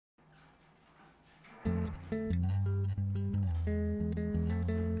So,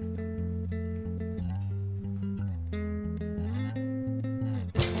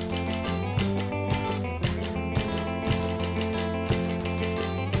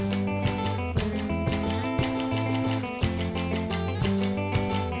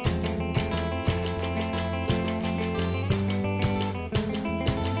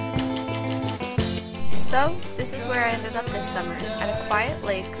 this is where I ended up this summer, at a quiet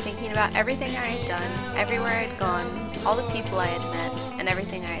lake, thinking about everything I had done, everywhere I had gone, all the people I had met, and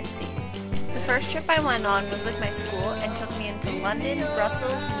everything I had seen. The first trip I went on was with my school and took me into London,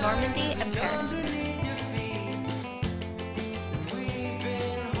 Brussels, Normandy, and Paris.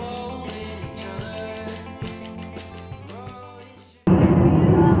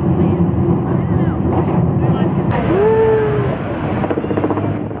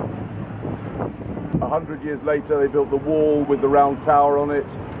 A 100 years later, they built the wall with the round tower on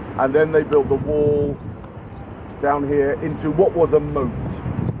it, and then they built the wall down here into what was a moat.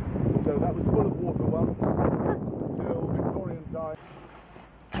 So that was full of water once, until Victorian time.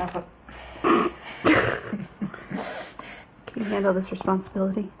 Chocolate. Can you handle this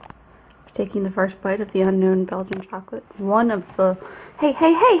responsibility? For taking the first bite of the unknown Belgian chocolate? One of the... Hey,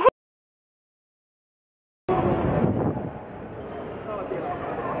 hey, hey, hey!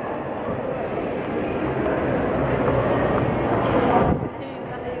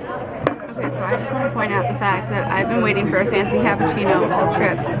 So I just want to point out the fact that I've been waiting for a fancy cappuccino all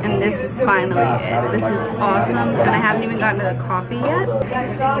trip, and this is finally it. This is awesome, and I haven't even gotten to the coffee yet.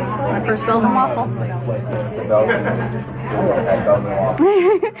 My first Belgian waffle.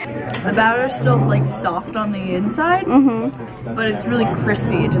 The batter's still like soft on the inside, but it's really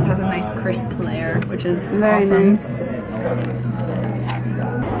crispy. It just has a nice crisp layer, which is very awesome. Nice.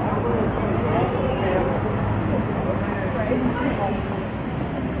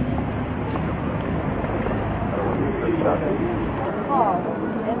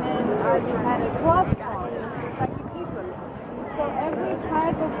 And then you had a club like in Egypt. So every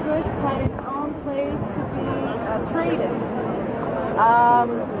type of goods had its own place to be traded.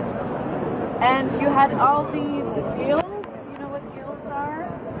 And you had all these guilds. You know what guilds are?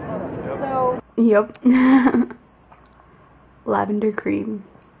 So. Yep. Lavender cream.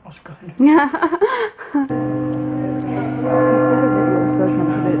 That's good.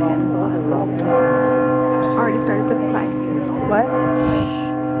 Already started with the fight. What?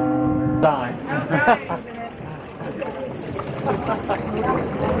 Die.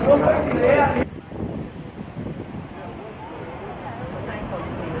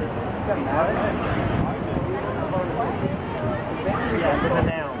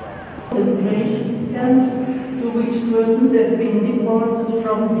 Concentration camp to which persons have been deported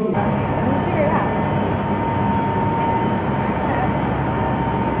from the...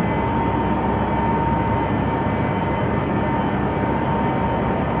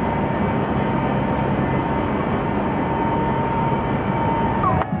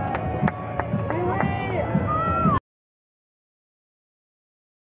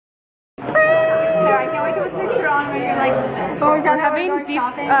 We're having beef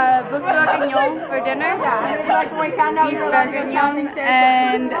bourguignon for dinner. Beef bourguignon,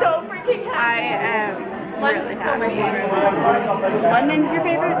 and I am really happy. London's your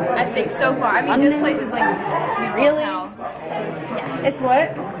favorite? I think so far. I mean, London? This place is like beautiful. Really? Yeah. It's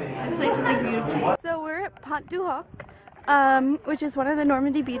what? This place is like beautiful. So we're at Pont du Hoc, which is one of the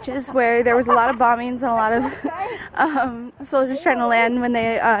Normandy beaches where there was a lot of bombings and a lot of soldiers trying to land when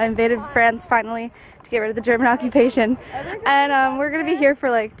they invaded France finally to get rid of the German occupation. And we're going to be here for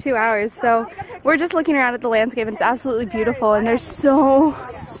like 2 hours, so we're just looking around at the landscape and it's absolutely beautiful, and there's so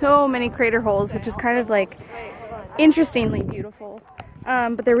many crater holes, which is kind of like interestingly beautiful,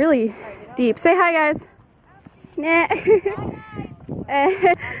 but they're really deep. Say hi, guys. Nah.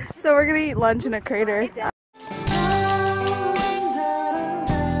 So we're gonna eat lunch in a crater.